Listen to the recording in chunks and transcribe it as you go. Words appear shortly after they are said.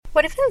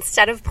What if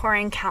instead of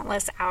pouring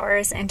countless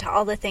hours into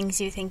all the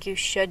things you think you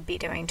should be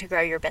doing to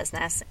grow your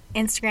business,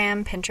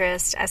 Instagram,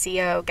 Pinterest,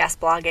 SEO, guest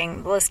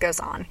blogging, the list goes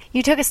on,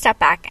 you took a step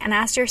back and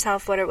asked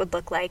yourself what it would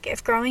look like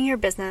if growing your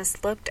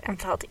business looked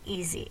and felt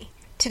easy?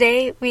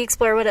 Today, we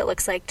explore what it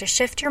looks like to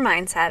shift your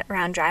mindset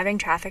around driving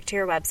traffic to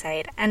your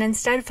website and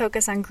instead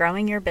focus on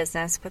growing your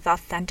business with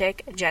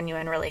authentic,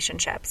 genuine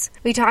relationships.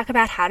 We talk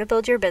about how to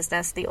build your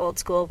business the old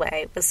school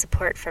way with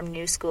support from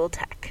new school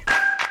tech.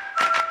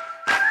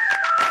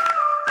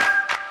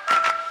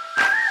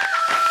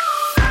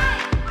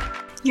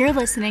 You're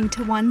listening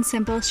to One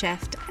Simple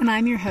Shift, and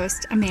I'm your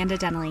host, Amanda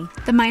Denley,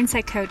 the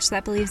mindset coach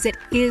that believes it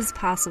is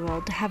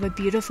possible to have a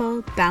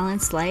beautiful,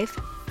 balanced life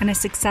and a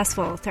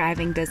successful,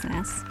 thriving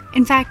business.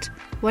 In fact,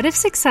 what if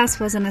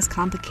success wasn't as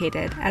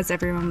complicated as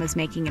everyone was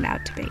making it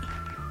out to be?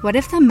 What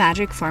if the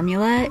magic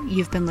formula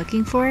you've been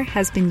looking for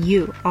has been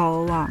you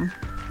all along?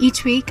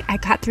 Each week, I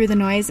cut through the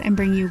noise and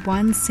bring you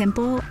one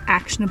simple,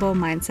 actionable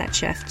mindset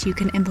shift you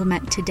can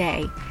implement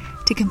today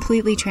to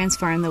completely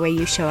transform the way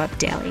you show up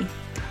daily.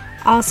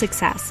 All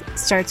success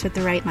starts with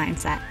the right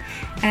mindset,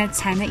 and it's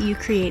time that you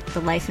create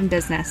the life and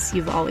business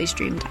you've always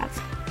dreamed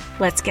of.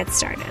 Let's get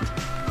started.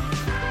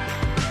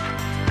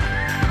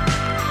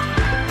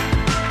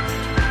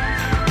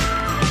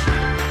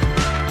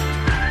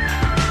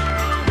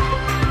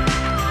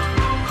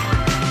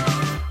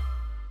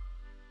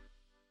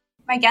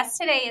 My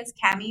guest today is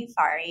Cami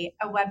Fari,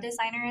 a web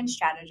designer and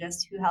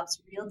strategist who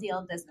helps real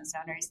deal business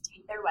owners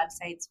take their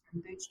websites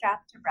from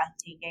bootstrap to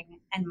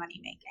breathtaking and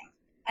money making,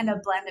 and a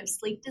blend of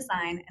sleek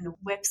design and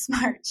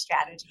whip-smart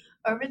strategy.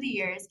 Over the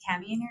years,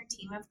 Cami and her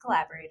team of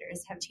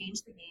collaborators have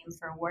changed the game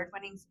for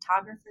award-winning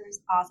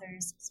photographers,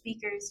 authors,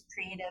 speakers,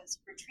 creatives,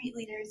 retreat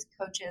leaders,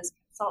 coaches,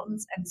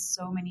 consultants, and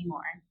so many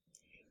more.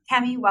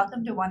 Cami,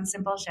 welcome to One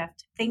Simple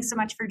Shift. Thanks so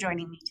much for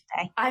joining me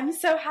today. I'm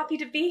so happy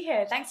to be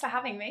here. Thanks for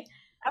having me.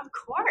 Of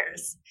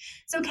course.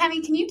 So,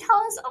 Cami, can you tell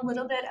us a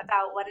little bit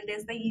about what it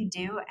is that you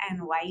do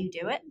and why you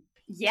do it?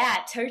 Yeah,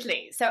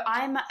 totally. So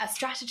I'm a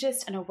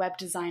strategist and a web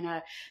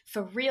designer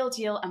for real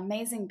deal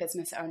amazing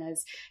business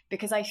owners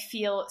because I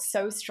feel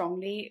so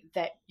strongly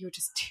that you're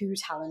just too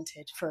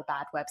talented for a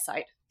bad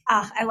website.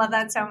 Oh, I love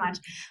that so much.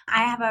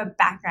 I have a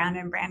background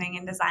in branding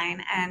and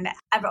design, and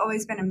I've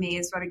always been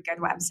amazed what a good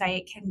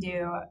website can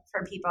do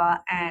for people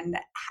and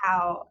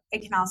how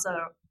it can also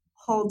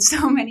hold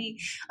so many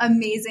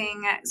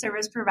amazing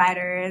service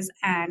providers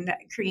and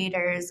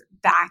creators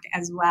back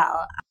as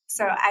well.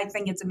 So I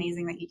think it's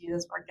amazing that you do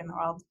this work in the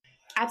world.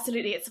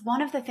 Absolutely. It's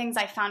one of the things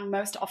I found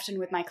most often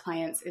with my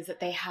clients is that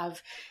they have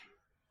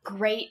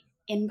great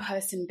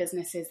in-person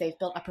businesses. They've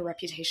built up a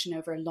reputation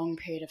over a long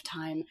period of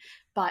time,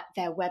 but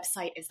their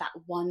website is that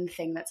one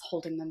thing that's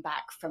holding them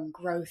back from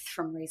growth,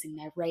 from raising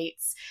their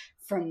rates,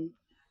 from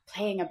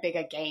playing a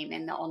bigger game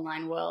in the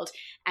online world.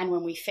 And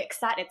when we fix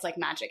that, it's like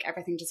magic.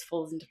 Everything just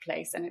falls into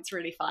place and it's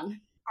really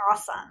fun.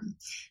 Awesome.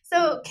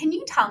 So can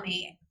you tell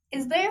me,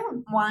 is there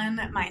one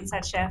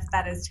mindset shift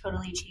that has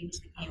totally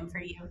changed the game for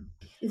you?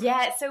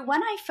 Yeah. So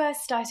when I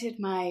first started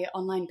my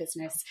online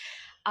business,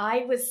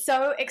 I was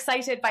so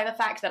excited by the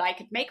fact that I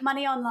could make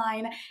money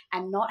online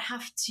and not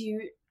have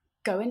to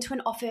go into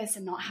an office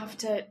and not have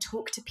to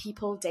talk to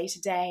people day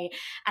to day.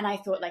 And I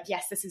thought like,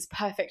 yes, this is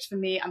perfect for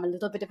me. I'm a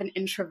little bit of an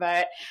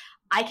introvert.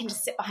 I can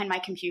just sit behind my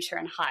computer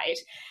and hide.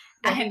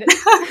 And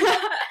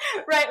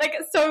right, like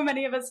so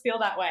many of us feel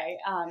that way.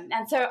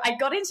 And so I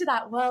got into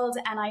that world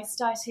and I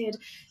started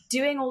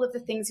doing all of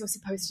the things you're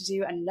supposed to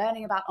do and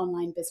learning about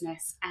online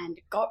business and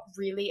got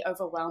really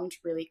overwhelmed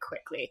really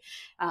quickly.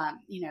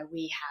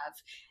 We have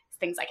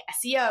things like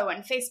SEO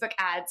and Facebook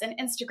ads and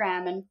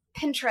Instagram and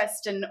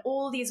Pinterest and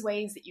all these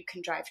ways that you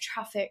can drive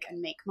traffic and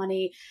make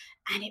money.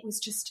 And it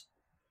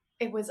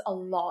was a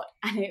lot.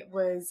 And it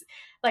was,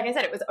 like I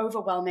said, it was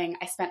overwhelming.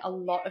 I spent a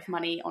lot of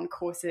money on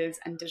courses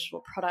and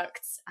digital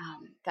products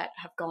that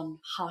have gone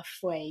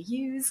halfway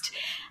used.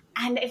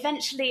 And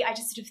eventually I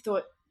just sort of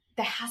thought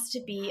there has to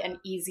be an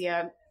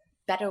easier,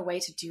 better way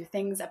to do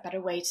things, a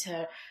better way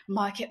to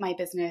market my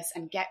business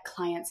and get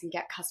clients and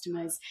get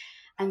customers.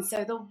 And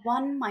so the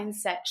one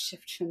mindset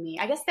shift for me,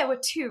 I guess there were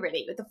two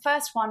really, but the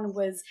first one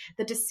was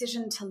the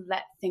decision to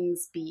let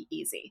things be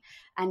easy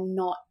and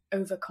not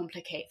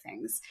overcomplicate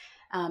things.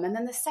 And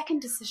then the second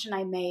decision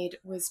I made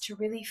was to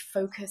really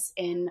focus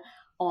in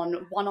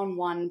on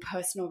one-on-one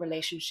personal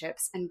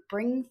relationships and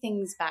bring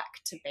things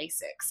back to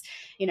basics.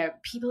 You know,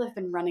 people have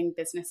been running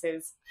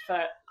businesses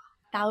for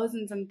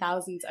thousands and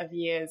thousands of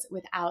years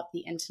without the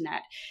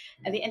internet.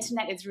 And the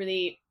internet is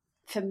really,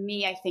 for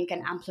me, I think,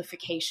 an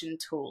amplification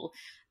tool.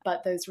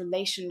 But those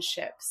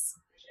relationships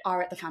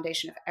are at the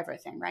foundation of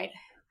everything, right?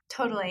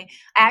 Totally.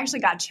 I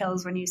actually got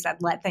chills when you said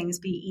let things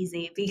be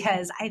easy,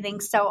 because I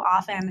think so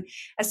often,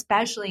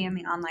 especially in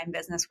the online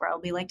business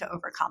world, we like to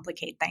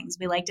overcomplicate things.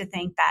 We like to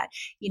think that,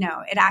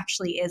 it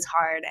actually is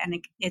hard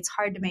and it's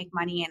hard to make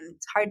money and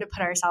it's hard to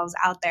put ourselves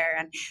out there.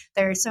 And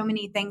there are so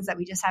many things that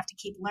we just have to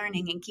keep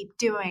learning and keep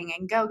doing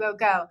and go, go,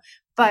 go.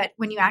 But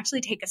when you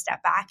actually take a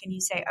step back and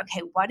you say,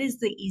 okay, what is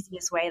the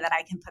easiest way that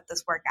I can put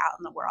this work out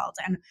in the world?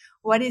 And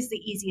what is the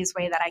easiest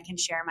way that I can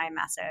share my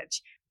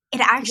message? It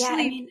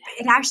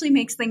actually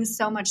makes things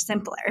so much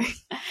simpler.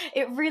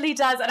 It really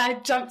does. And I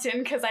jumped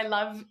in because I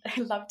love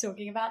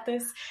talking about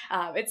this.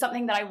 It's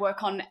something that I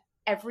work on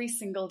every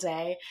single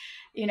day.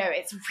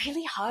 It's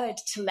really hard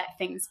to let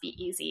things be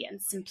easy,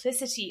 and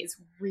simplicity is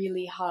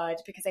really hard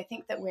because I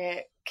think that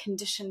we're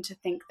conditioned to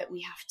think that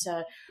we have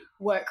to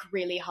work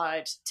really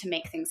hard to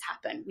make things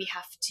happen. We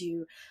have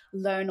to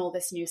learn all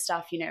this new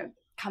stuff,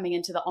 coming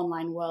into the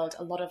online world.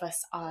 A lot of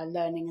us are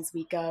learning as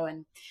we go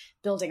and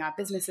building our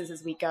businesses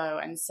as we go.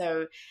 And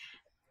so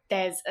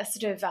there's a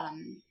sort of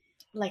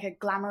like a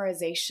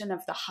glamorization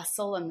of the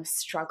hustle and the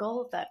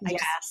struggle that I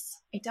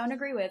don't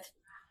agree with.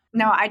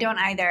 No, I don't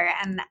either.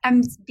 And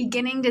I'm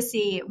beginning to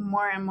see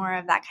more and more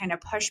of that kind of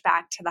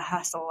pushback to the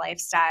hustle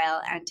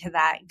lifestyle and to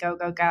that go,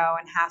 go, go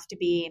and have to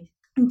be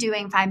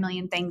doing 5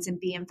 million things and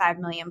be in 5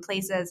 million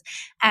places.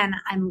 And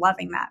I'm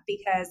loving that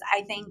because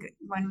I think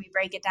when we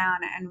break it down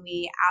and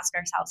we ask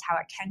ourselves how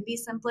it can be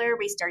simpler,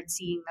 we start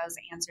seeing those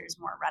answers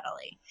more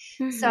readily.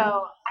 Mm-hmm.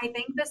 So I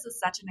think this is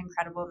such an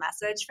incredible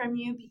message from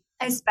you,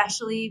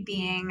 especially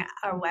being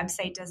a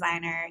website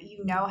designer.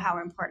 You know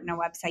how important a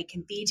website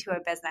can be to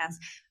a business.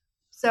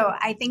 So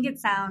I think it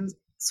sounds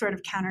sort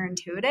of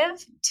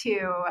counterintuitive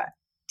to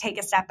take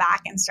a step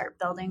back and start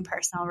building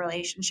personal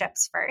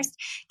relationships first.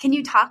 Can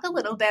you talk a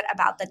little bit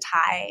about the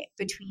tie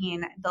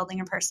between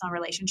building a personal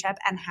relationship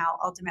and how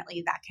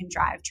ultimately that can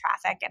drive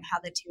traffic and how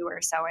the two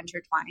are so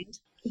intertwined?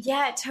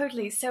 Yeah,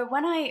 totally. So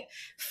when I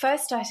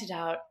first started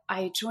out,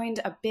 I joined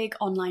a big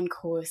online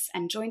course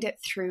and joined it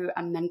through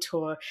a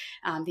mentor,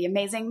 the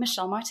amazing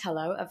Michelle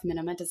Martello of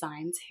Minima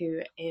Designs,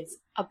 who is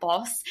a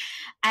boss.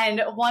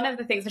 And one of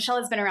the things, Michelle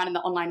has been around in the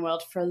online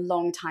world for a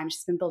long time.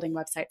 She's been building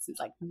websites since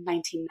like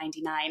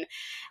 1999.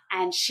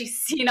 And she's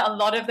seen a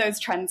lot of those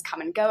trends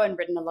come and go and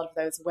ridden a lot of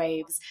those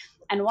waves.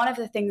 And one of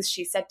the things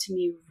she said to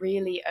me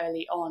really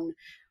early on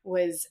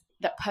was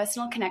that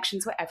personal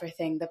connections were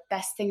everything. The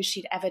best thing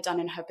she'd ever done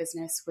in her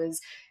business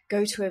was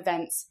go to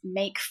events,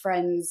 make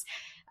friends,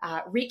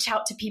 reach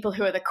out to people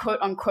who are the quote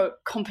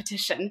unquote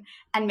competition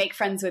and make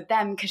friends with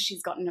them, because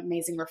she's gotten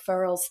amazing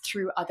referrals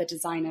through other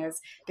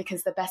designers,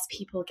 because the best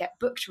people get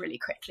booked really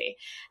quickly.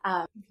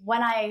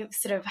 When I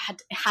sort of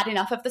had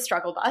enough of the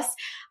struggle bus,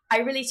 I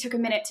really took a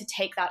minute to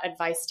take that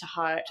advice to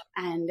heart.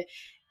 And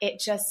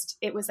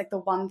it was like the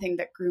one thing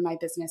that grew my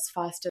business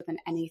faster than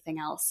anything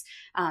else.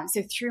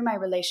 So through my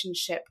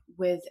relationship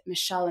with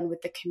Michelle and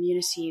with the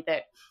community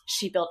that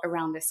she built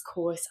around this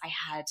course, I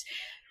had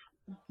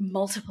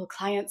multiple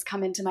clients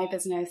come into my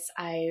business.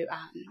 I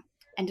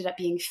ended up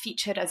being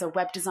featured as a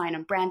web design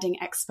and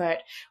branding expert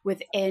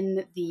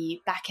within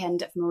the back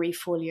end of Marie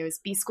Forleo's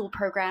B-School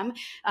program.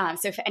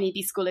 So for any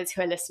B-Schoolers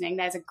who are listening,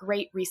 there's a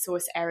great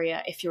resource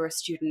area if you're a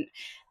student.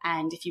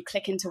 And if you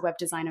click into web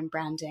design and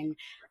branding,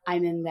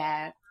 I'm in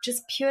there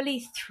just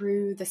purely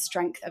through the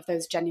strength of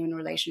those genuine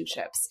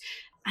relationships.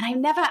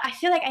 And I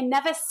feel like I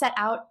never set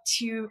out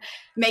to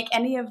make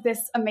any of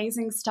this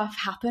amazing stuff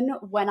happen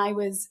when I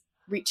was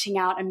reaching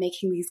out and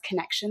making these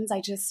connections.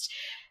 I just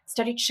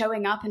started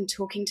showing up and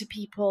talking to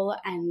people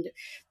and,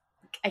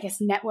 I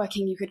guess,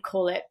 networking, you could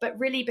call it, but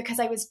really because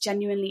I was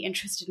genuinely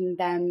interested in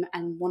them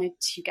and wanted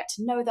to get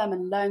to know them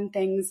and learn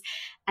things.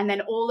 And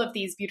then all of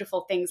these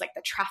beautiful things like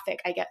the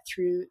traffic I get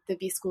through the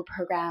B-School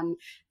program,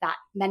 that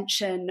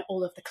mention,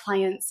 all of the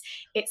clients,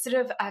 it's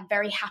sort of a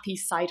very happy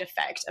side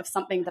effect of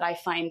something that I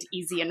find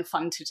easy and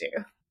fun to do.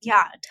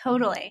 Yeah,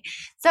 totally.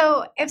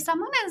 So if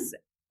someone is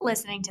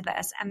listening to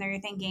this and they're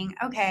thinking,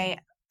 okay,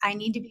 I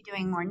need to be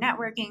doing more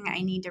networking,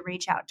 I need to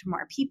reach out to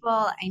more people,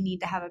 I need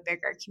to have a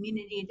bigger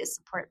community to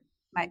support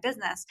my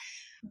business,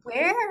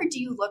 where do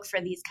you look for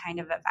these kind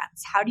of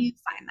events? How do you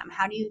find them?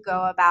 How do you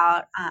go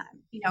about,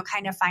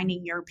 kind of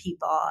finding your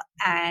people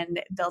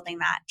and building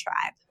that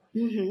tribe?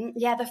 Mm-hmm.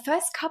 Yeah, the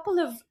first couple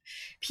of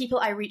people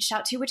I reached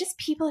out to were just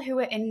people who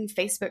were in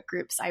Facebook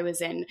groups I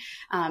was in,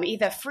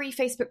 either free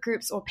Facebook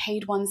groups or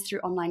paid ones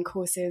through online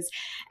courses.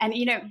 And,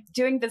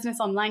 doing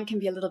business online can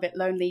be a little bit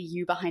lonely,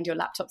 you behind your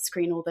laptop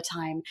screen all the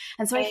time.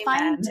 And so I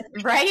find,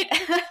 right?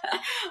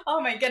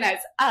 Oh my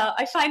goodness.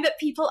 I find that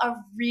people are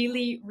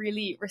really,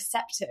 really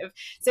receptive.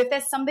 So if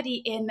there's somebody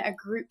in a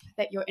group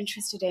that you're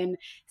interested in,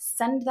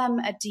 send them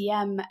a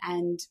DM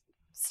and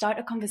start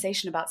a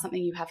conversation about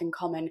something you have in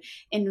common.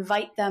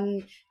 Invite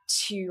them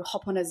to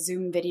hop on a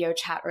Zoom video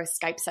chat or a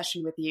Skype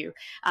session with you.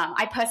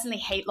 I personally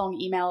hate long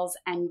emails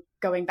and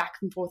going back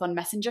and forth on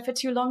Messenger for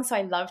too long, so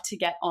I love to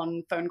get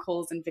on phone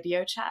calls and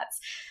video chats.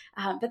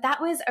 But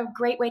that was a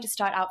great way to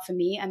start out for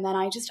me. And then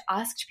I just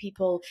asked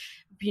people,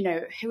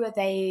 who are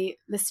they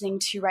listening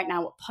to right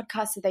now? What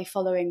podcasts are they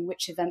following?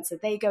 Which events are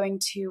they going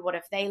to? What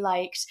have they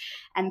liked?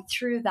 And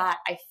through that,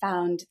 I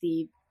found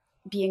the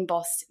Being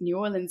Boss New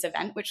Orleans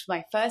event, which was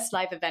my first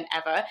live event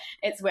ever.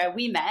 It's where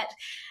we met.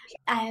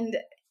 And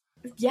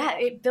yeah,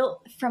 it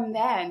built from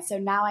there. And so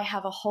now I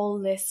have a whole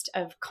list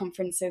of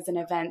conferences and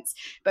events,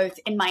 both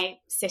in my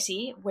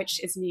city,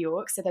 which is New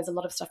York. So there's a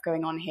lot of stuff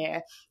going on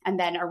here, and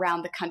then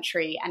around the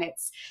country. And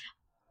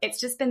it's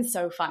just been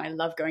so fun. I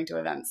love going to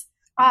events.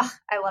 Oh,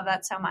 I love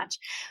that so much.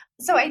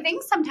 So I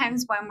think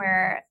sometimes when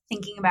we're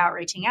thinking about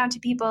reaching out to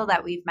people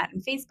that we've met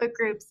in Facebook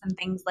groups and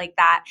things like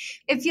that,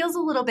 it feels a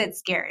little bit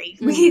scary.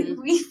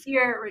 Mm-hmm. We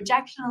fear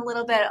rejection a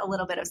little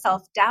bit of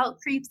self-doubt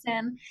creeps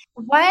in.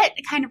 What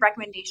kind of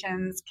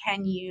recommendations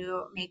can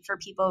you make for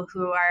people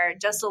who are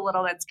just a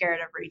little bit scared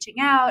of reaching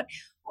out,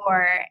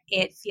 or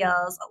it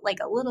feels like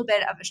a little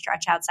bit of a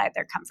stretch outside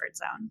their comfort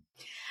zone?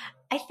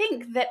 I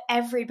think that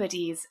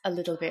everybody's a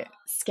little bit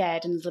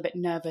scared and a little bit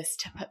nervous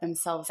to put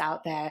themselves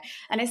out there.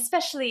 And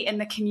especially in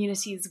the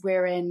communities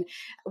we're in,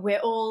 we're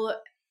all,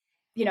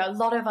 a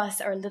lot of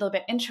us are a little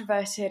bit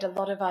introverted. A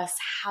lot of us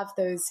have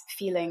those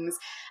feelings.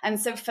 And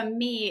so for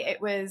me, it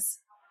was,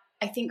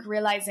 I think,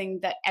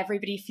 realizing that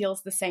everybody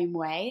feels the same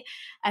way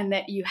and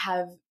that you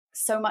have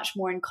so much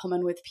more in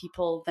common with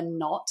people than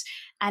not.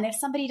 And if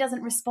somebody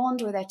doesn't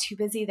respond or they're too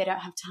busy, they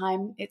don't have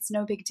time, it's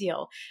no big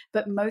deal.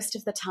 But most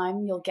of the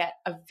time you'll get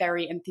a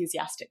very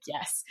enthusiastic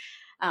yes.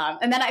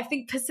 And then I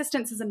think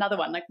persistence is another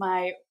one. Like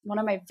one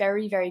of my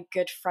very, very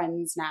good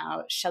friends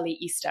now, Shelley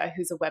Easter,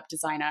 who's a web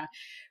designer,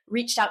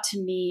 reached out to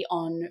me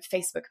on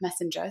Facebook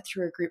Messenger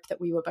through a group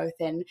that we were both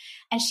in.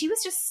 And she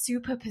was just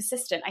super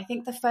persistent. I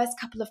think the first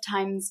couple of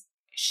times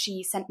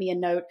she sent me a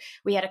note,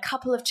 we had a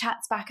couple of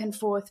chats back and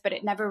forth, but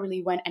it never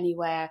really went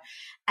anywhere.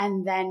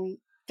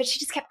 But she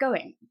just kept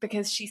going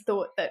because she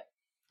thought that,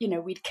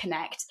 we'd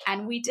connect,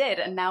 and we did.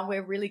 And now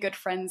we're really good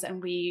friends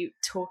and we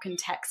talk and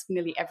text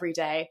nearly every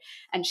day.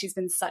 And she's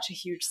been such a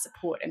huge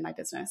support in my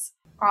business.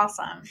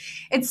 Awesome.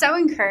 It's so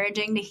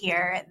encouraging to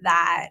hear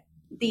that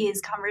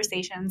these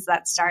conversations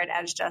that start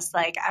as just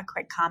like a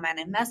quick comment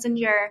in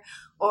Messenger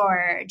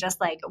or just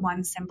like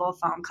one simple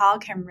phone call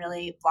can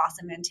really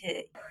blossom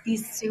into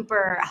these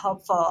super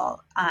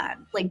helpful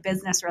like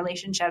business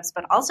relationships,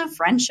 but also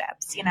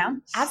friendships,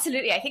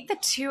 Absolutely. I think the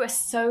two are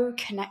so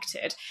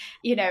connected.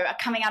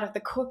 Coming out of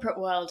the corporate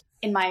world,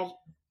 in my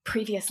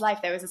previous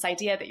life, there was this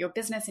idea that your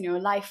business and your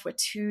life were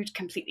two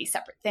completely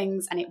separate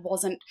things, and it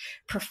wasn't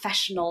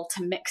professional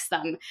to mix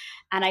them.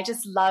 And I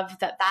just love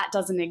that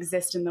doesn't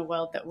exist in the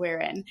world that we're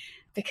in,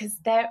 because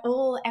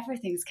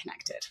everything's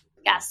connected.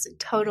 Yes,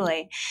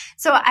 totally.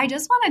 So I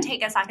just want to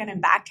take a second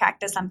and backtrack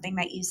to something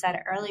that you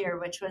said earlier,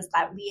 which was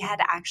that we had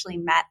actually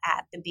met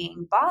at the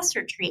Being Boss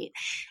retreat.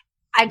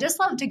 I just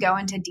love to go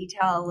into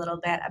detail a little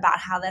bit about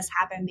how this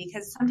happened,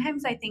 because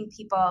sometimes I think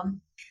people,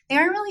 they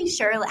aren't really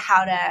sure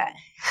how to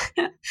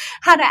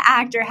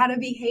act or how to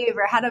behave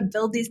or how to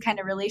build these kind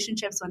of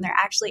relationships when they're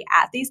actually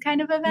at these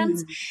kind of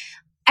events. Mm-hmm.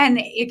 And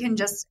it can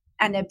just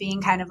end up being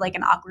kind of like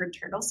an awkward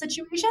turtle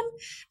situation.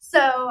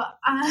 So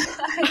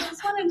I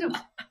just wanted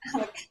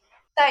to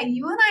that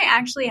you and I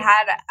actually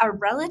had a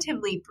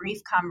relatively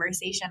brief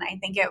conversation. I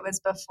think it was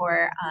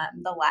before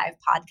the live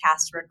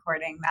podcast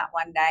recording that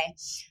one day.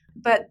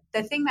 But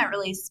the thing that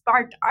really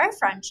sparked our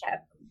friendship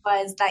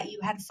was that you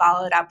had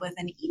followed up with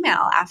an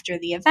email after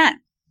the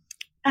event.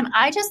 And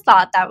I just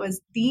thought that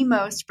was the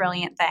most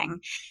brilliant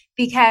thing,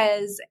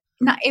 because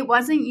it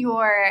wasn't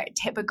your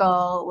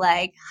typical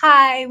like,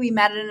 hi, we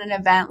met at an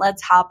event,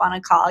 let's hop on a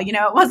call. It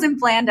wasn't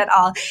planned at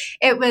all.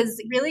 It was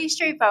really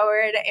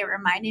straightforward. It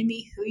reminded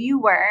me who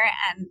you were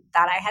and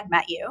that I had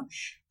met you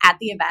at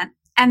the event.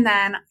 And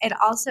then it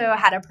also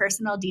had a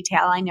personal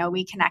detail. I know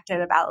we connected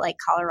about like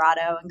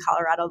Colorado and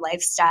Colorado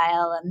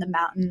lifestyle and the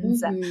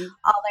mountains and all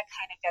that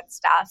kind of good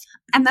stuff.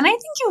 And then I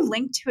think you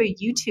linked to a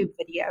YouTube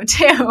video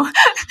too.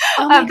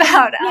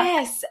 God,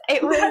 yes,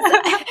 it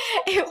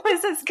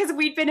was because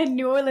we'd been in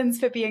New Orleans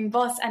for Being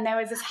Boss, and there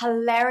was this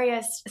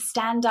hilarious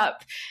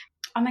stand-up.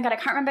 Oh my God, I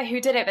can't remember who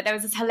did it, but there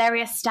was this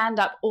hilarious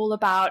stand-up all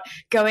about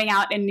going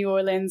out in New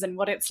Orleans and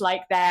what it's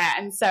like there.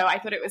 And so I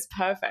thought it was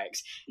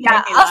perfect.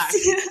 Yeah, I'll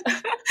see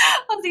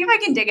if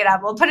I can dig it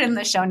up. We'll put it in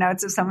the show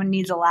notes if someone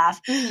needs a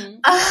laugh.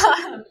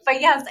 Mm-hmm.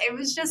 But yes, it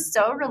was just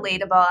so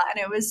relatable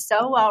and it was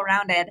so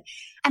well-rounded.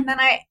 And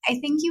then I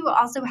think you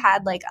also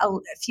had like a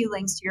few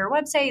links to your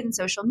website and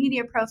social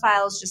media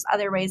profiles, just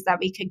other ways that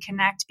we could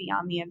connect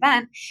beyond the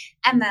event.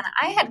 And then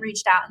I had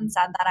reached out and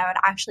said that I would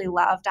actually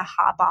love to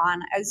hop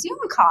on a Zoom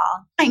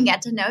call and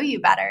get to know you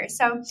better.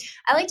 So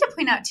I like to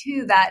point out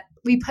too that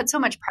we put so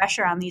much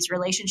pressure on these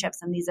relationships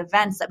and these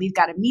events that we've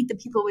got to meet the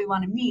people we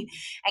want to meet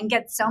and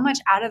get so much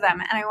out of them.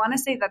 And I want to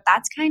say that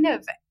that's kind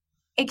of,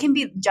 it can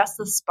be just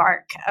the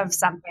spark of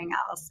something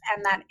else,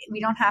 and that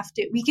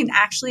we can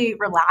actually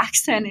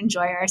relax and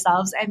enjoy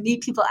ourselves and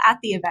meet people at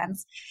the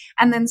events.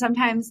 And then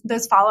sometimes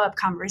those follow-up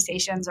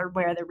conversations are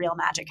where the real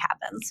magic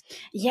happens.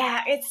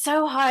 Yeah, it's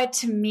so hard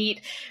to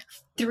meet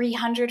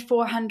 300,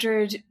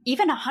 400,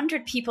 even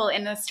 100 people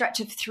in a stretch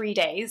of 3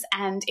 days.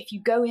 And if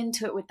you go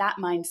into it with that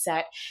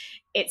mindset,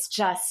 it's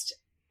just,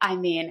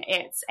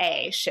 it's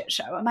a shit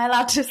show. Am I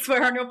allowed to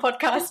swear on your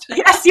podcast?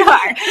 Yes, you are.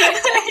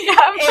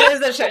 It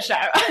is a shit show.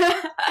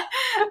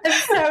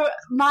 So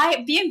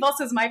Being Boss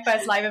was my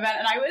first live event,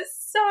 and I was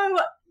so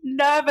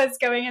nervous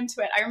going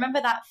into it. I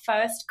remember that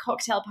first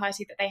cocktail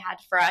party that they had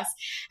for us.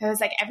 It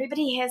was like,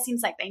 everybody here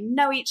seems like they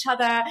know each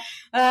other.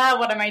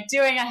 What am I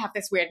doing? I have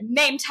this weird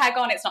name tag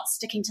on. It's not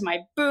sticking to my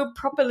boob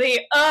properly.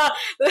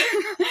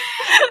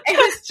 It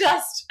was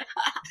just,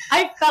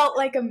 I felt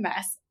like a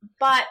mess.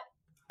 But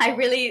I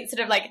really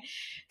sort of like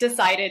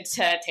decided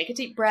to take a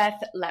deep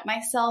breath, let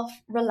myself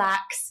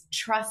relax,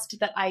 trust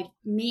that I'd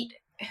meet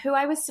who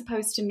I was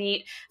supposed to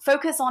meet,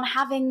 focus on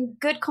having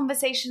good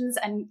conversations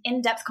and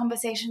in-depth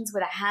conversations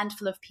with a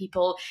handful of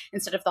people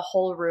instead of the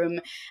whole room.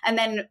 And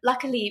then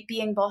luckily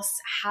Being Boss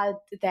had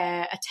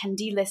their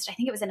attendee list. I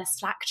think it was in a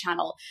Slack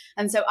channel.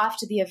 And so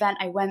after the event,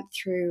 I went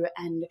through,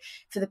 and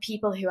for the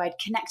people who I'd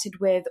connected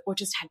with or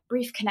just had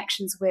brief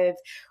connections with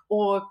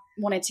or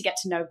wanted to get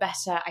to know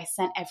better, I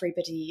sent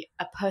everybody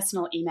a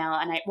personal email,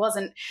 and it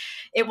wasn't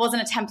a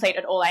template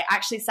at all. I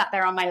actually sat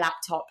there on my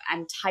laptop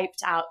and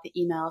typed out the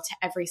email to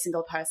every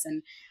single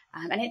person.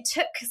 And it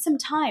took some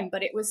time,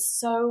 but it was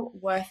so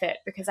worth it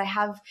because I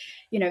have,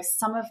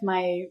 some of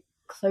my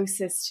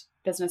closest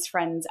business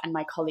friends and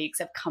my colleagues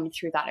have come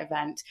through that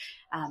event.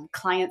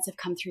 Clients have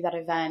come through that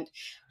event,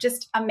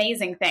 just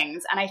amazing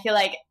things. And I feel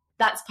like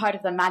that's part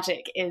of the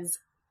magic, is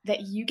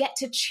that you get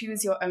to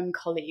choose your own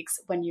colleagues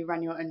when you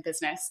run your own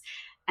business.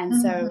 And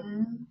so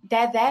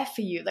they're there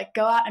for you. Like,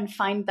 go out and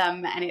find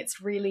them. And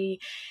it's really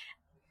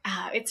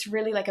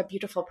like a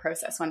beautiful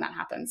process when that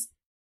happens.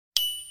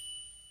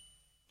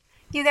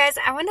 You guys,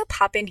 I want to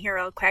pop in here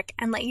real quick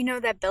and let you know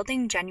that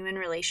building genuine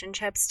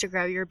relationships to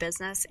grow your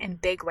business in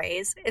big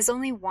ways is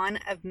only one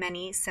of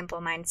many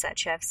simple mindset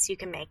shifts you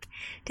can make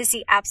to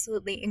see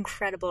absolutely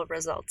incredible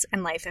results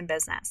in life and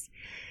business.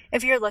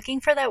 If you're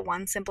looking for that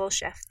one simple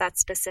shift that's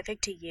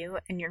specific to you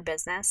and your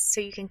business so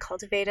you can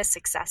cultivate a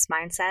success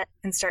mindset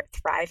and start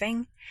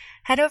thriving,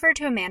 head over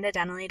to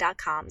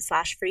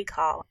amandadenley.com/free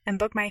call and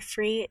book my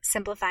free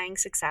Simplifying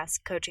Success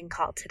coaching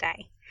call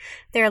today.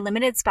 There are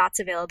limited spots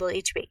available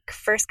each week.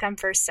 First come,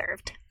 first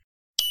served.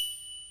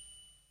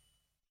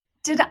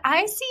 Did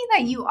I see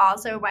that you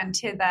also went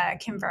to the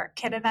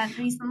ConvertKit event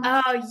recently?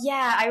 Oh,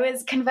 yeah.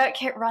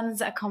 ConvertKit runs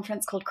a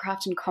conference called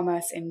Craft and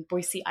Commerce in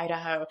Boise,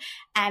 Idaho.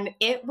 And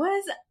it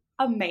was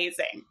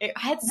amazing. It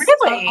had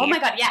really? Oh my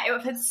God. Yeah.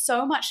 It had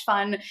so much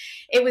fun.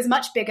 It was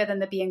much bigger than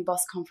the Being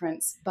Boss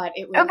conference, but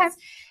it was... Okay.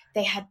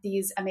 They had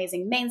these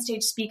amazing main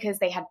stage speakers.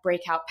 They had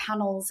breakout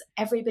panels.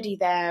 Everybody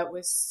there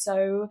was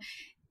so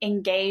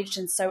engaged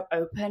and so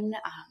open.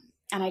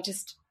 And I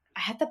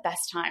had the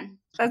best time.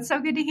 That's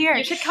so good to hear.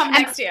 You should come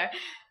next year.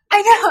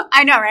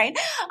 I know, right?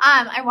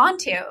 I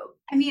want to.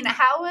 I mean,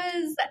 how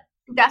was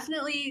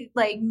definitely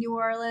like New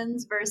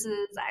Orleans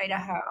versus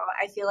Idaho?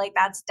 I feel like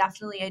that's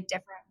definitely a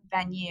different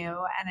venue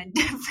and a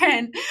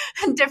different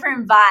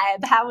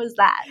vibe. How was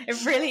that?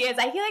 It really is.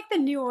 I feel like the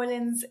New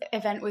Orleans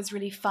event was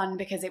really fun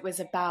because it was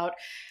about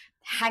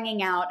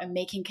hanging out and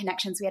making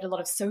connections. We had a lot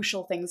of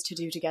social things to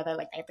do together,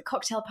 like at the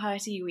cocktail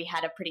party. We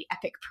had a pretty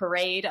epic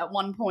parade at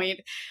one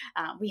point.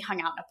 We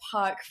hung out in a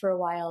park for a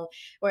while,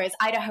 whereas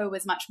Idaho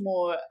was much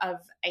more of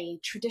a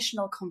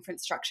traditional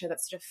conference structure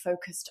that sort of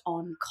focused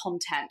on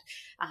content.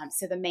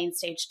 So the main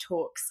stage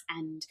talks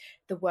and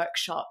the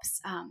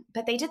workshops.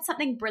 But they did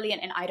something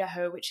brilliant in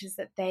Idaho, which is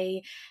that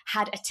they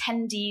had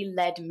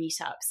attendee-led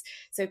meetups.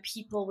 So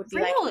people would be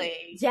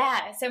really?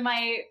 Yeah. So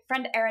my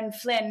friend Erin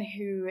Flynn,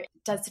 who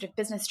does sort of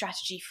business strategy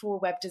for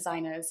web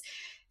designers,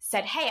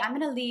 said, hey, I'm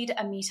going to lead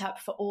a meetup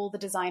for all the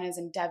designers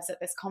and devs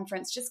at this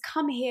conference. Just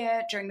come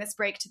here during this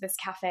break to this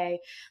cafe.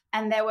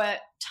 And there were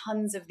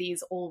tons of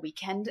these all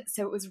weekend.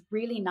 So it was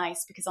really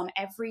nice because on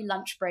every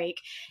lunch break,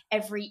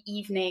 every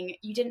evening,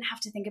 you didn't have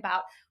to think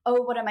about,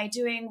 oh, what am I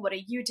doing? What are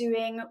you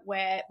doing?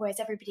 Where's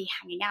everybody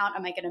hanging out?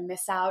 Am I going to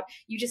miss out?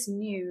 You just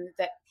knew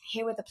that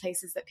here were the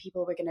places that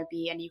people were going to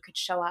be, and you could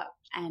show up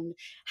and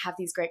have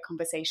these great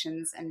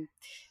conversations and,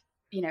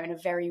 in a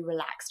very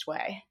relaxed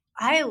way.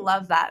 I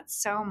love that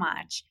so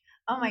much.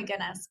 Oh my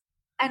goodness.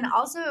 And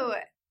also,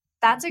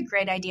 that's a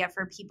great idea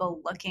for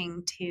people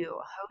looking to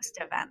host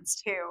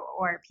events too,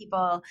 or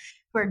people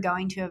who are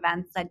going to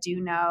events that do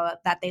know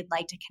that they'd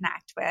like to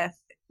connect with,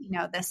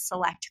 this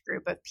select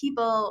group of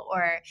people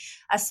or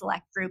a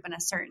select group in a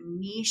certain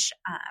niche,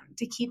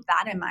 to keep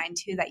that in mind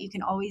too, that you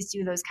can always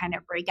do those kind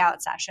of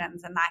breakout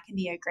sessions. And that can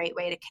be a great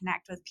way to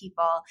connect with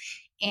people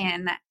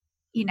in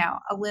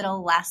a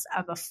little less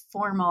of a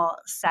formal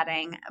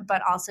setting,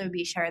 but also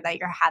be sure that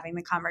you're having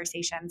the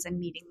conversations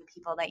and meeting the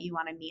people that you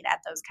want to meet at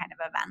those kind of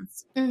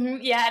events.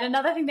 Mm-hmm. Yeah. And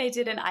another thing they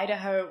did in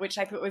Idaho, which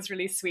I thought was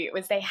really sweet,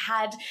 was they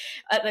had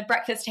at the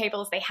breakfast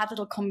tables, they had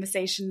little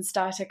conversation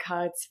starter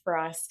cards for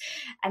us.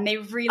 And they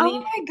really...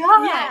 Oh my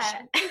gosh.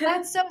 Yeah.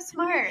 That's so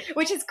smart.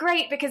 Which is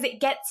great because it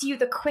gets you,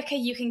 the quicker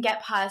you can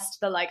get past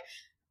the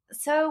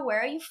so where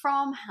are you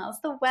from?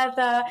 How's the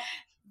weather?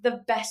 The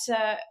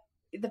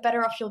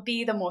better off you'll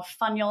be, the more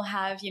fun you'll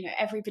have.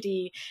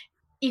 Everybody,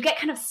 you get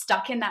kind of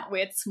stuck in that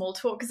weird small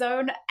talk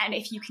zone. And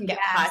if you can get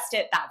past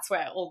it, that's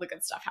where all the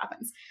good stuff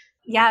happens.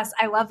 Yes,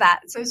 I love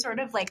that. So sort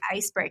of like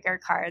icebreaker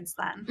cards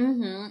then.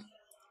 Mm-hmm.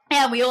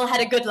 Yeah, we all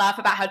had a good laugh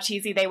about how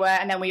cheesy they were,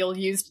 and then we all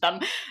used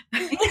them.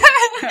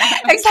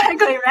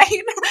 Exactly,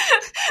 right?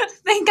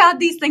 Thank God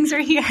these things are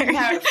here.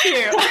 No,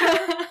 phew.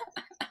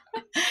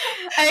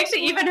 I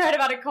actually even heard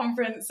about a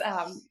conference.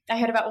 I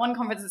heard about one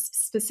conference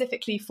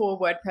specifically for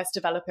WordPress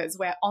developers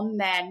where on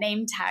their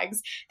name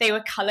tags, they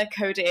were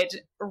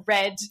color-coded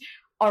red,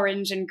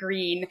 orange, and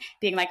green,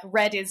 being like,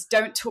 red is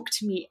don't talk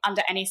to me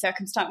under any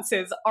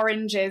circumstances,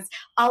 orange is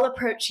I'll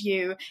approach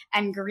you,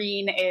 and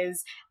green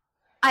is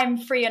I'm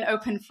free and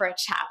open for a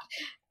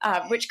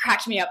chat, which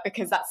cracked me up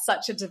because that's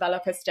such a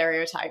developer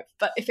stereotype.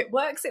 But if it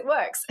works, it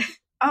works.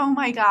 Oh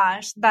my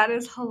gosh, that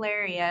is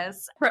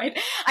hilarious. Right.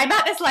 I'm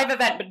at this live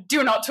event, but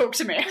do not talk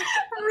to me.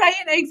 Right,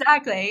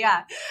 exactly.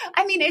 Yeah.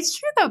 I mean, it's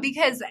true though,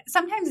 because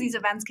sometimes these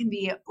events can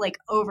be like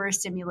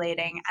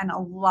overstimulating and a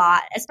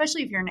lot,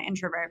 especially if you're an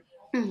introvert.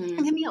 Mm-hmm.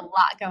 It can be a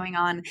lot going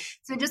on.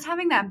 So just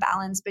having that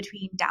balance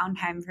between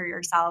downtime for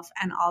yourself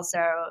and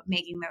also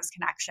making those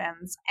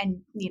connections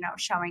and,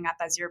 showing up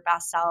as your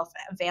best self,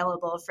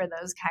 available for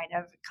those kind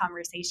of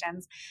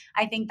conversations,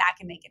 I think that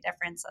can make a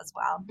difference as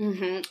well.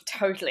 Mm-hmm.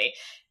 Totally.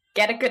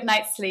 Get a good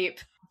night's sleep.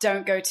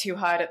 Don't go too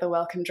hard at the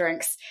welcome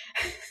drinks.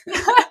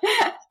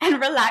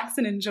 And relax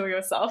and enjoy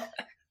yourself.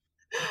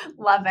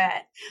 Love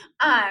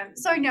it.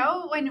 So I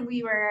know when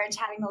we were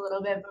chatting a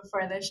little bit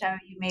before the show,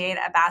 you made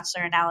a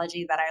Bachelor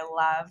analogy that I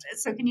loved.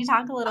 So can you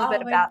talk a little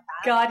bit about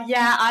that? God,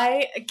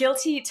 yeah,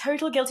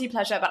 total guilty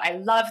pleasure, but I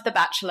love The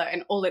Bachelor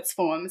in all its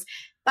forms.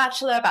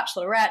 Bachelor,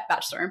 Bachelorette,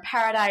 Bachelor in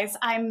Paradise.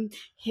 I'm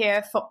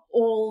here for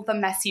all the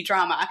messy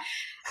drama.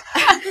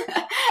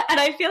 And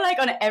I feel like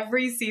on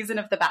every season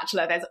of The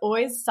Bachelor, there's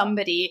always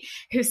somebody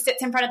who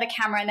sits in front of the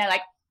camera and they're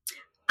like,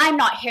 I'm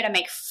not here to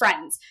make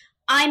friends.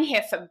 I'm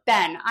here for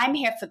Ben. I'm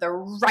here for the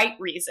right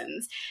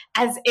reasons,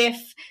 as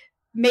if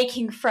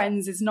making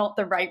friends is not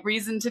the right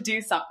reason to do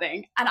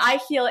something. And I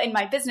feel in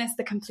my business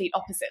the complete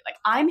opposite. Like,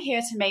 I'm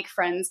here to make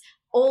friends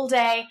all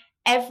day,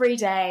 every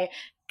day.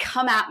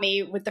 Come at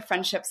me with the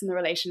friendships and the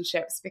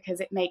relationships because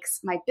it makes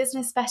my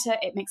business better.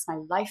 It makes my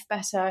life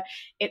better.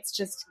 It's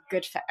just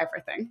good for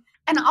everything.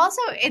 And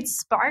also it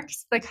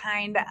sparks the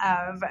kind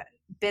of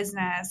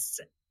business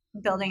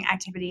building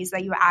activities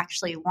that you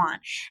actually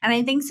want. And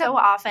I think so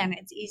often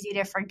it's easy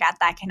to forget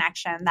that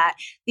connection, that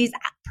these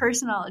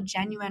personal,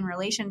 genuine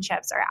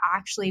relationships are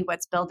actually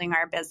what's building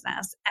our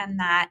business. And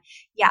that,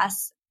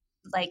 yes,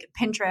 like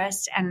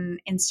Pinterest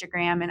and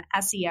Instagram and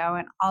SEO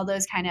and all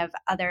those kind of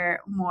other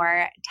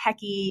more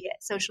techie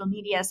social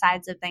media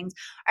sides of things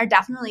are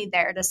definitely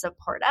there to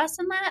support us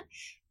in that.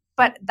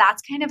 But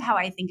that's kind of how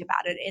I think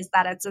about it, is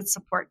that it's a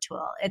support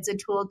tool. It's a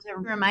tool to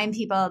remind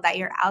people that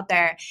you're out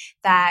there,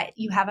 that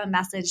you have a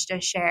message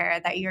to share,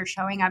 that you're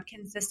showing up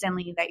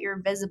consistently, that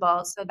you're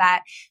visible, so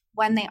that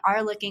when they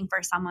are looking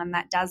for someone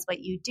that does what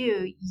you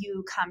do,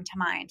 you come to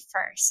mind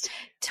first.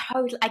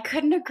 Totally. I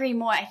couldn't agree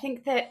more. I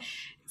think that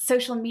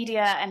social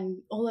media and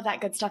all of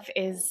that good stuff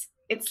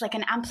it's like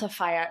an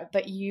amplifier,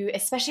 but you,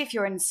 especially if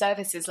you're in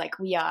services like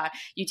we are,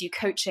 you do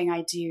coaching,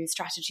 I do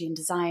strategy and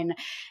design.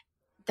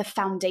 The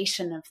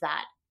foundation of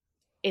that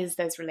is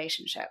those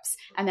relationships.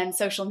 And then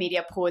social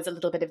media pours a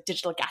little bit of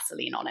digital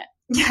gasoline on it.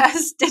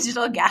 Yes,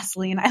 digital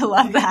gasoline. I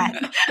love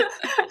that.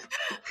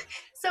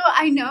 So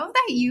I know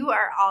that you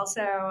are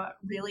also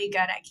really good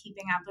at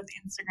keeping up with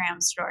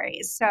Instagram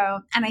stories.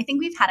 And I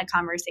think we've had a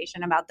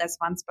conversation about this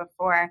once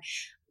before.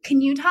 Can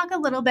you talk a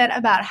little bit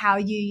about how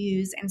you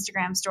use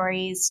Instagram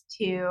stories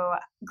to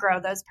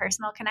grow those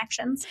personal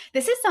connections?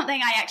 This is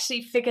something I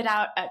actually figured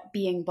out at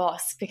Being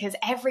Boss, because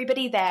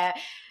everybody there,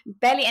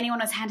 barely anyone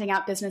was handing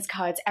out business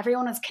cards.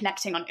 Everyone was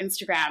connecting on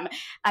Instagram.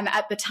 And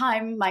at the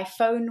time, my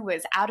phone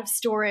was out of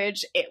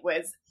storage. It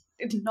was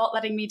not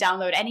letting me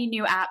download any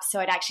new apps. So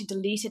I'd actually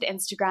deleted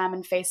Instagram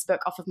and Facebook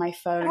off of my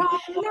phone,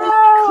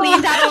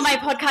 cleaned out all my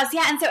podcasts.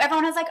 Yeah. And so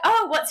everyone was like,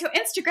 oh, what's your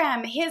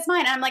Instagram? Here's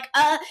mine. And I'm like,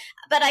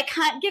 but I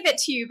can't give it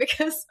to you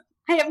because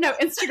I have no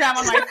Instagram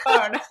on my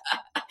phone.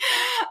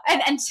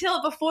 And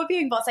until before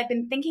Being Boss, I'd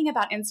been thinking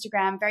about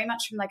Instagram very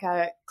much from like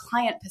a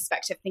client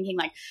perspective, thinking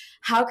like,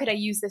 how could I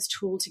use this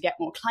tool to get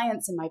more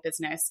clients in my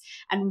business?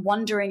 And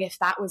wondering if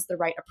that was the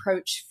right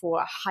approach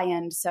for a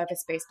high-end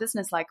service-based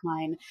business like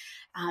mine.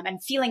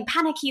 And feeling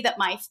panicky that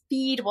my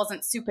feed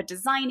wasn't super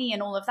designy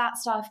and all of that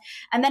stuff.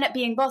 And then at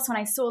Being Boss, when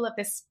I saw all of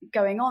this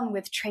going on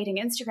with trading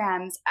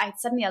Instagrams,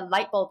 suddenly a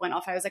light bulb went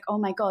off. I was like, oh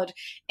my God,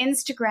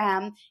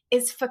 Instagram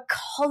is for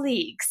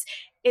colleagues.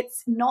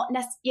 It's not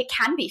it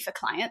can be for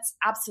clients,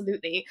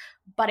 absolutely,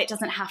 but it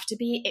doesn't have to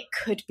be. It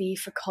could be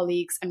for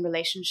colleagues and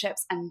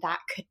relationships, and that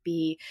could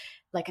be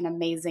like an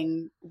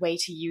amazing way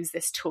to use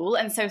this tool.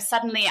 And so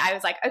suddenly I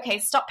was like, okay,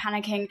 stop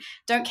panicking.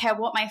 Don't care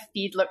what my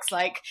feed looks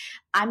like.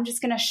 I'm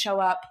just going to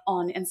show up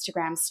on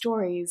Instagram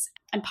stories.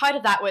 And part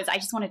of that was I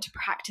just wanted to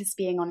practice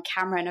being on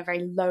camera in a very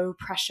low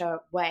pressure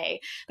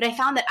way. But I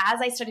found that as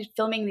I started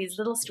filming these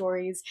little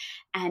stories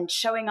and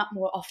showing up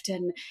more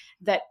often,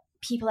 that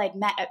people I'd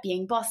met at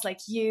Being Boss,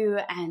 like you,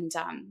 and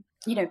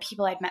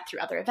people I'd met through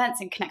other events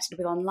and connected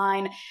with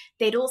online,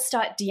 they'd all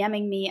start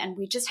DMing me, and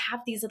we just have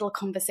these little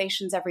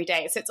conversations every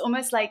day. So it's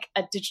almost like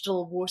a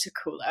digital water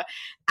cooler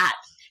at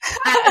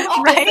at an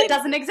office that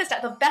doesn't exist,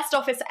 at the best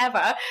office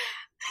ever.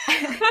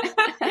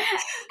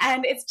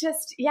 And it's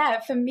just,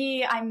 for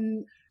me,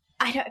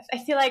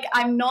 I feel like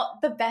I'm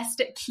not the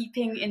best at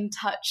keeping in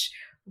touch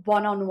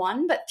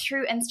one-on-one, but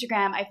through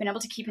Instagram, I've been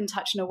able to keep in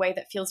touch in a way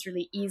that feels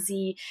really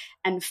easy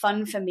and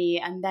fun for me.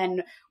 And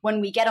then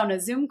when we get on a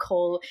Zoom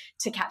call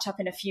to catch up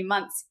in a few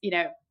months,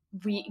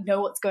 we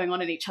know what's going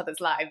on in each other's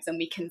lives, and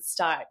we can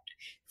start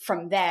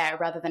from there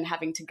rather than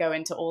having to go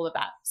into all of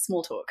that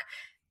small talk.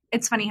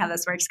 It's funny how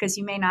this works because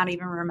you may not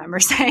even remember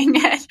saying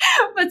it,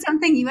 but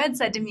something you had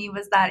said to me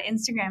was that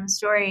Instagram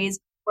stories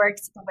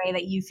works the way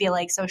that you feel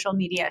like social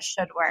media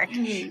should work,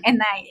 and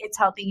that it's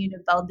helping you to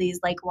build these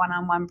like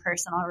one-on-one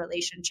personal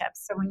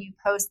relationships. So when you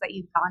post that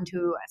you've gone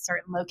to a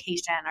certain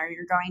location or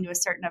you're going to a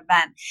certain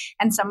event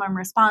and someone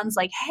responds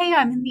like, hey,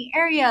 I'm in the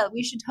area,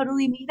 we should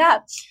totally meet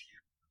up.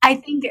 I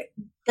think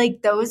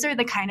like those are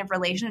the kind of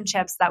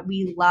relationships that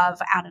we love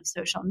out of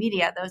social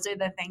media. Those are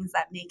the things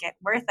that make it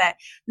worth it.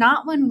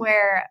 Not when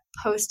we're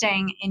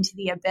posting into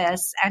the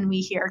abyss and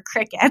we hear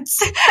crickets.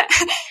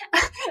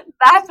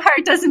 That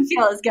part doesn't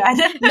feel as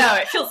good. No,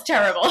 it feels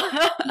terrible.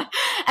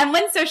 And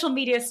when social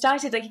media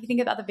started, like if you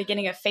think about the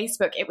beginning of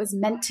Facebook, it was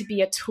meant to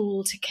be a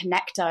tool to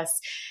connect us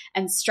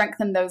and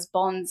strengthen those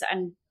bonds.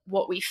 And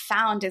what we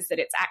found is that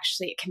it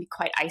can be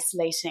quite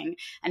isolating,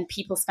 and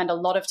people spend a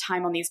lot of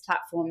time on these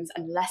platforms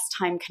and less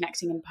time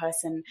connecting in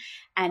person.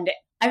 And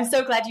I'm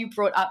so glad you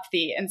brought up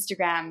the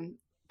Instagram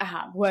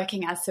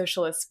working as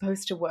social is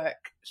supposed to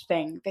work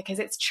thing, because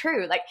it's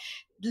true. Like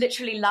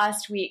literally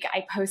last week,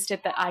 I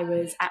posted that I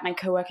was at my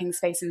co-working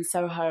space in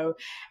Soho,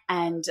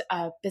 and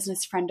a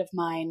business friend of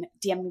mine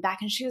DM'd me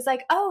back, and she was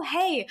like, oh,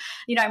 hey,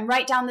 I'm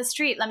right down the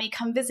street. Let me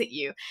come visit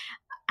you.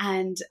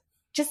 And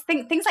just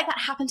things like that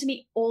happen to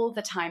me all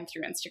the time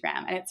through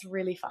Instagram, and it's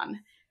really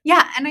fun.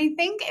 Yeah. And I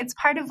think it's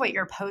part of what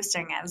you're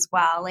posting as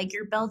well. Like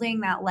you're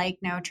building that like,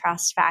 no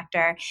trust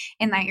factor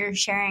in that you're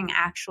sharing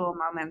actual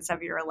moments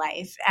of your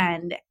life.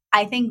 And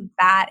I think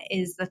that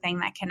is the thing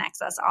that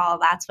connects us all.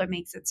 That's what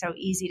makes it so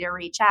easy to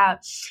reach out,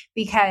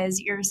 because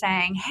you're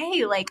saying,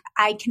 hey, like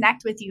I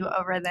connect with you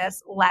over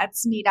this.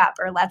 Let's meet up,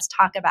 or let's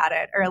talk about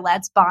it, or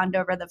let's bond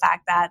over the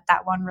fact that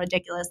that one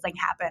ridiculous thing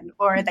happened,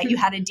 or that you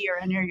had a deer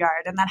in your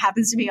yard. And that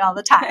happens to me all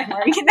the time,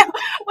 or,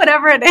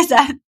 whatever it is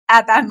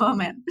at that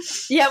moment.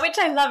 Yeah, which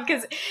I love,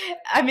 because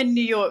I'm in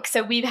New York,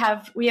 so we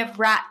have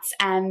rats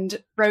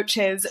and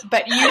roaches,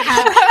 but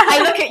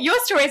I look at your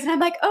stories and I'm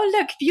like, oh,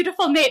 look,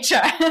 beautiful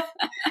nature.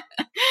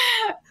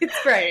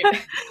 It's great.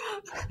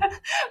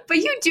 But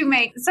you do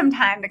make some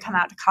time to come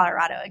out to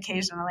Colorado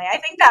occasionally. I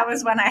think that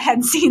was when I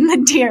had seen the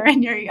deer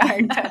in your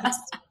yard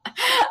post.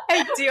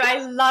 I do.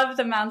 I love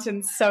the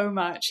mountains so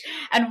much.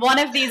 And one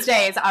of these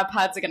days, our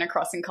paths are going to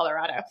cross in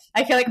Colorado.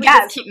 I feel like we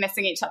just keep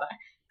missing each other.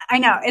 I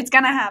know. It's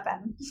going to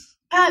happen.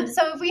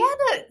 So if we had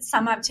to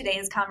sum up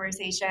today's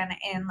conversation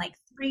in like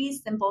 3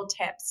 simple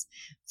tips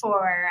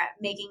for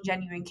making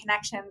genuine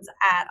connections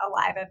at a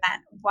live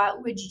event,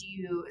 what would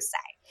you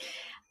say?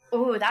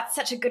 Oh, that's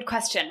such a good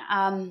question.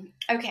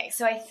 Okay,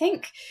 so I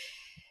think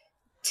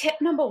tip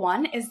number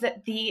 1 is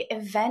that the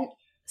event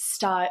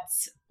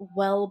starts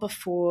well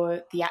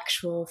before the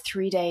actual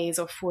 3 days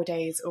or 4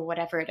 days or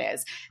whatever it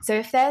is. So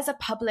if there's a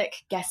public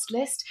guest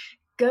list,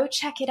 go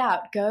check it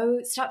out. Go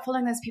start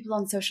following those people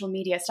on social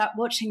media. Start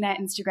watching their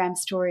Instagram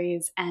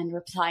stories and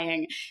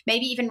replying.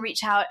 Maybe even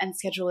reach out and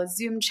schedule a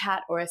Zoom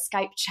chat or a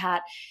Skype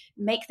chat.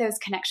 Make those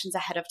connections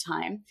ahead of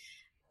time.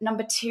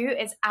 Number 2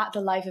 is at the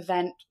live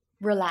event,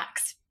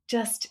 relax.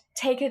 Just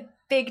take a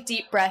big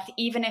deep breath,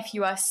 even if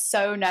you are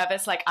so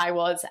nervous like I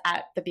was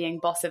at the Being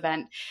Boss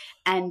event,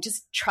 and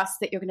just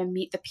trust that you're going to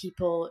meet the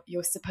people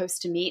you're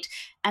supposed to meet,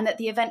 and that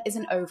the event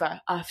isn't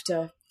over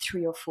after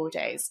 3 or 4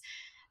 days.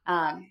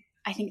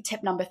 I think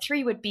tip number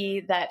 3 would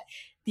be that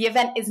the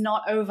event is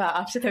not over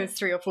after those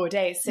 3 or 4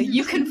 days. So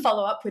you can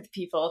follow up with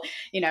people,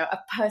 a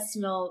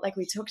personal, like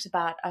we talked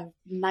about, a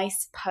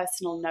nice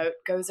personal note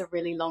goes a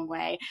really long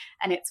way.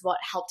 And it's what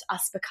helped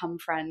us become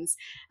friends.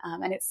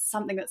 And it's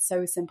something that's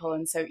so simple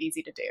and so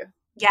easy to do.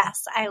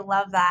 Yes, I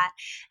love that.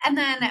 And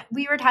then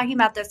we were talking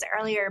about this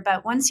earlier,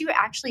 but once you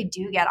actually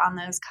do get on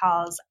those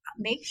calls,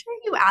 make sure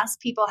you ask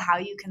people how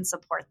you can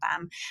support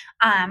them.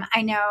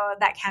 I know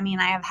that Cami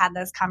and I have had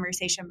this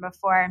conversation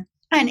before,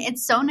 and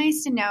it's so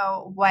nice to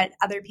know what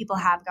other people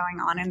have going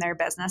on in their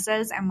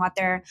businesses and what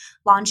they're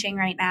launching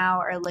right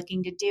now or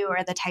looking to do,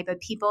 or the type of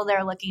people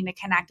they're looking to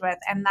connect with.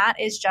 And that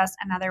is just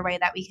another way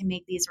that we can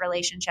make these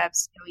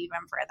relationships go even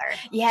further.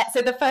 Yeah.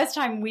 So the first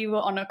time we were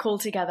on a call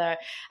together,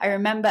 I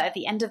remember at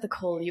the end of the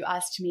call, you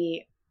asked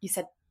me, you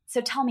said, so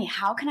tell me,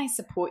 how can I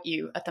support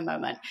you at the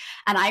moment?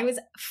 And I was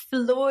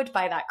floored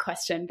by that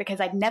question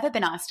because I'd never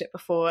been asked it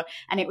before.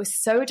 And it was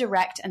so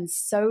direct and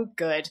so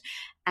good.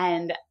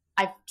 And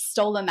I've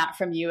stolen that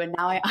from you, and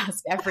now I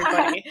ask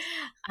everybody.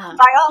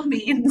 By all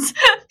means.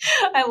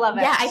 I love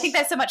it. Yeah, I think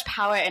there's so much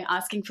power in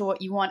asking for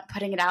what you want,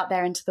 putting it out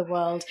there into the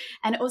world,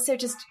 and also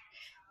just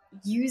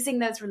using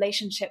those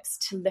relationships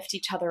to lift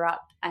each other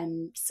up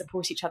and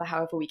support each other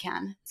however we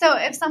can. So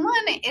if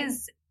someone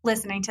is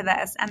listening to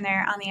this and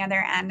they're on the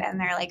other end and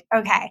they're like,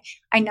 okay,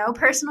 I know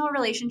personal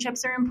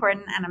relationships are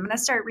important and I'm going to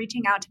start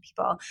reaching out to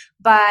people,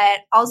 but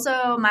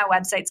also my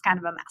website's kind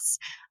of a mess.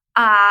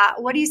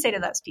 What do you say to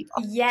those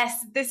people?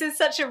 Yes, this is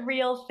such a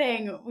real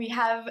thing. We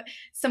have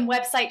some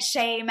website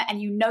shame,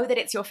 and you know that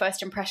it's your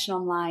first impression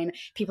online.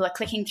 People are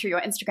clicking through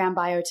your Instagram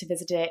bio to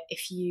visit it.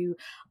 If you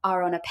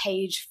are on a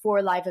page for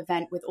a live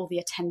event with all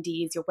the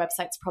attendees, your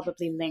website's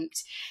probably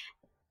linked.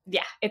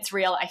 Yeah, it's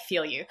real. I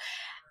feel you.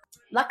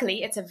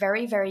 Luckily, it's a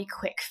very, very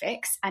quick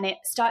fix, and it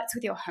starts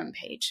with your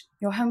homepage.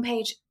 Your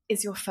homepage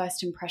is your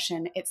first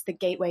impression. It's the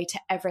gateway to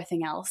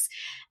everything else.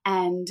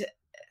 And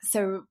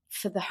so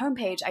for the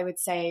homepage, I would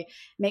say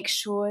make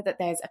sure that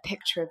there's a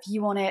picture of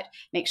you on it,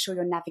 make sure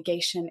your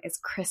navigation is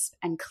crisp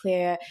and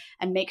clear,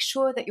 and make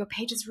sure that your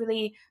page is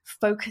really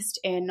focused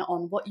in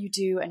on what you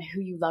do and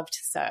who you love to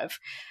serve.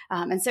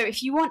 And so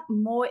if you want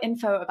more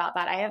info about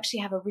that, I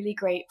actually have a really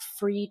great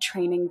free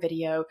training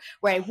video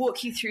where I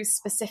walk you through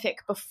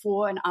specific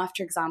before and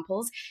after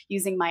examples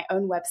using my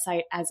own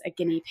website as a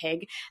guinea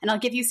pig. And I'll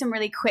give you some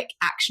really quick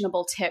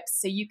actionable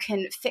tips so you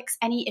can fix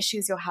any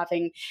issues you're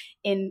having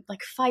in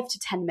like 5 to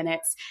 10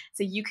 minutes.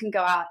 So you can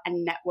go out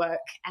and network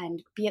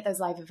and be at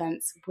those live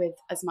events with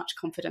as much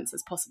confidence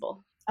as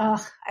possible.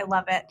 Oh, I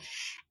love it.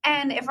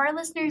 And if our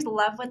listeners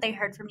love what they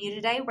heard from you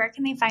today, where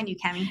can they find you,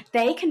 Cami?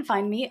 They can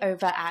find me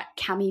over at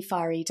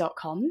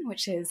camifari.com,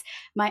 which is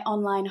my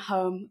online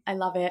home. I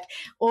love it.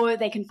 Or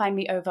they can find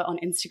me over on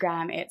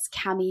Instagram. It's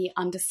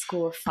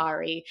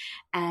Cami_Fari,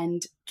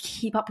 and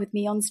keep up with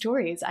me on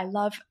stories. I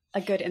love a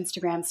good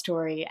Instagram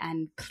story,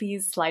 and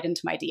please slide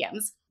into my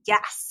DMs.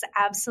 Yes,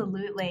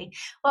 absolutely.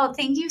 Well,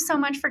 thank you so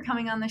much for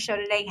coming on the show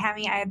today,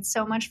 Cami. I had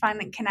so much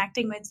fun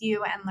connecting with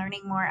you and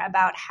learning more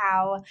about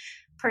how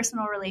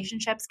personal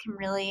relationships can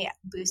really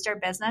boost our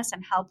business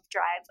and help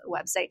drive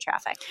website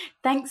traffic.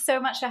 Thanks so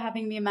much for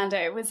having me,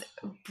 Amanda. It was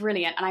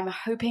brilliant. And I'm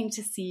hoping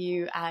to see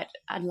you at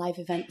a live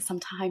event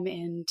sometime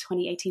in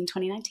 2018,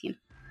 2019.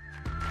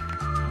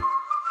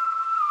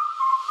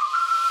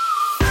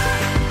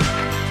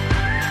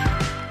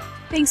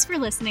 Thanks for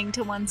listening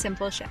to One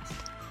Simple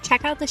Shift.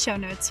 Check out the show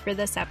notes for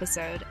this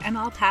episode and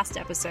all past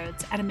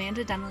episodes at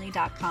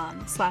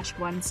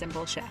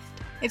amandadenley.com/onesimpleshift.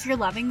 If you're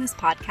loving this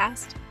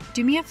podcast,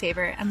 do me a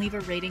favor and leave a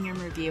rating and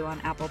review on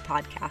Apple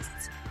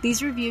Podcasts.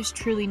 These reviews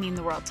truly mean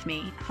the world to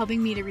me,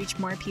 helping me to reach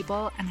more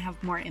people and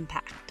have more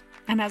impact.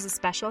 And as a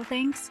special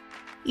thanks,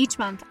 each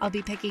month I'll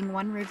be picking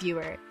one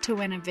reviewer to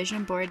win a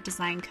vision board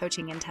design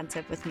coaching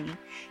intensive with me,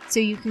 so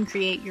you can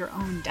create your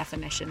own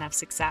definition of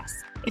success.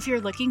 If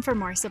you're looking for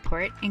more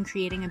support in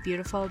creating a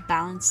beautiful,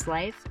 balanced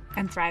life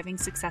and thriving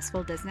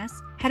successful business,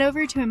 head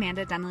over to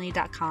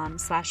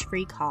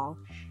amandadenley.com/free call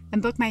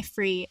and book my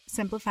free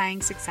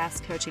Simplifying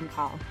Success coaching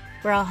call,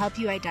 where I'll help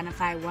you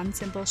identify one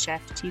simple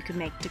shift you can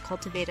make to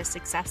cultivate a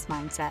success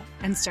mindset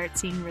and start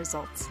seeing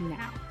results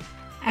now.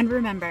 And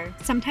remember,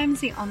 sometimes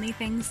the only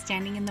thing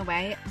standing in the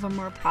way of a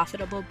more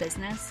profitable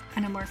business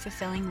and a more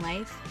fulfilling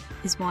life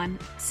is one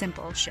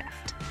simple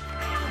shift.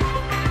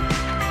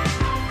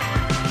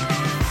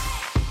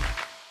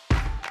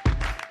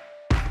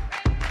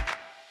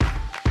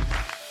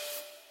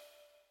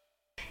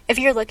 If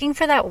you're looking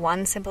for that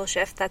one simple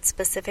shift that's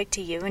specific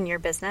to you and your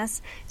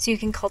business, so you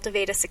can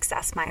cultivate a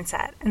success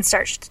mindset and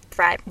start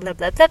thrive, blah,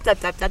 blah, blah, blah,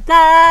 blah, blah,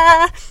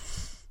 blah.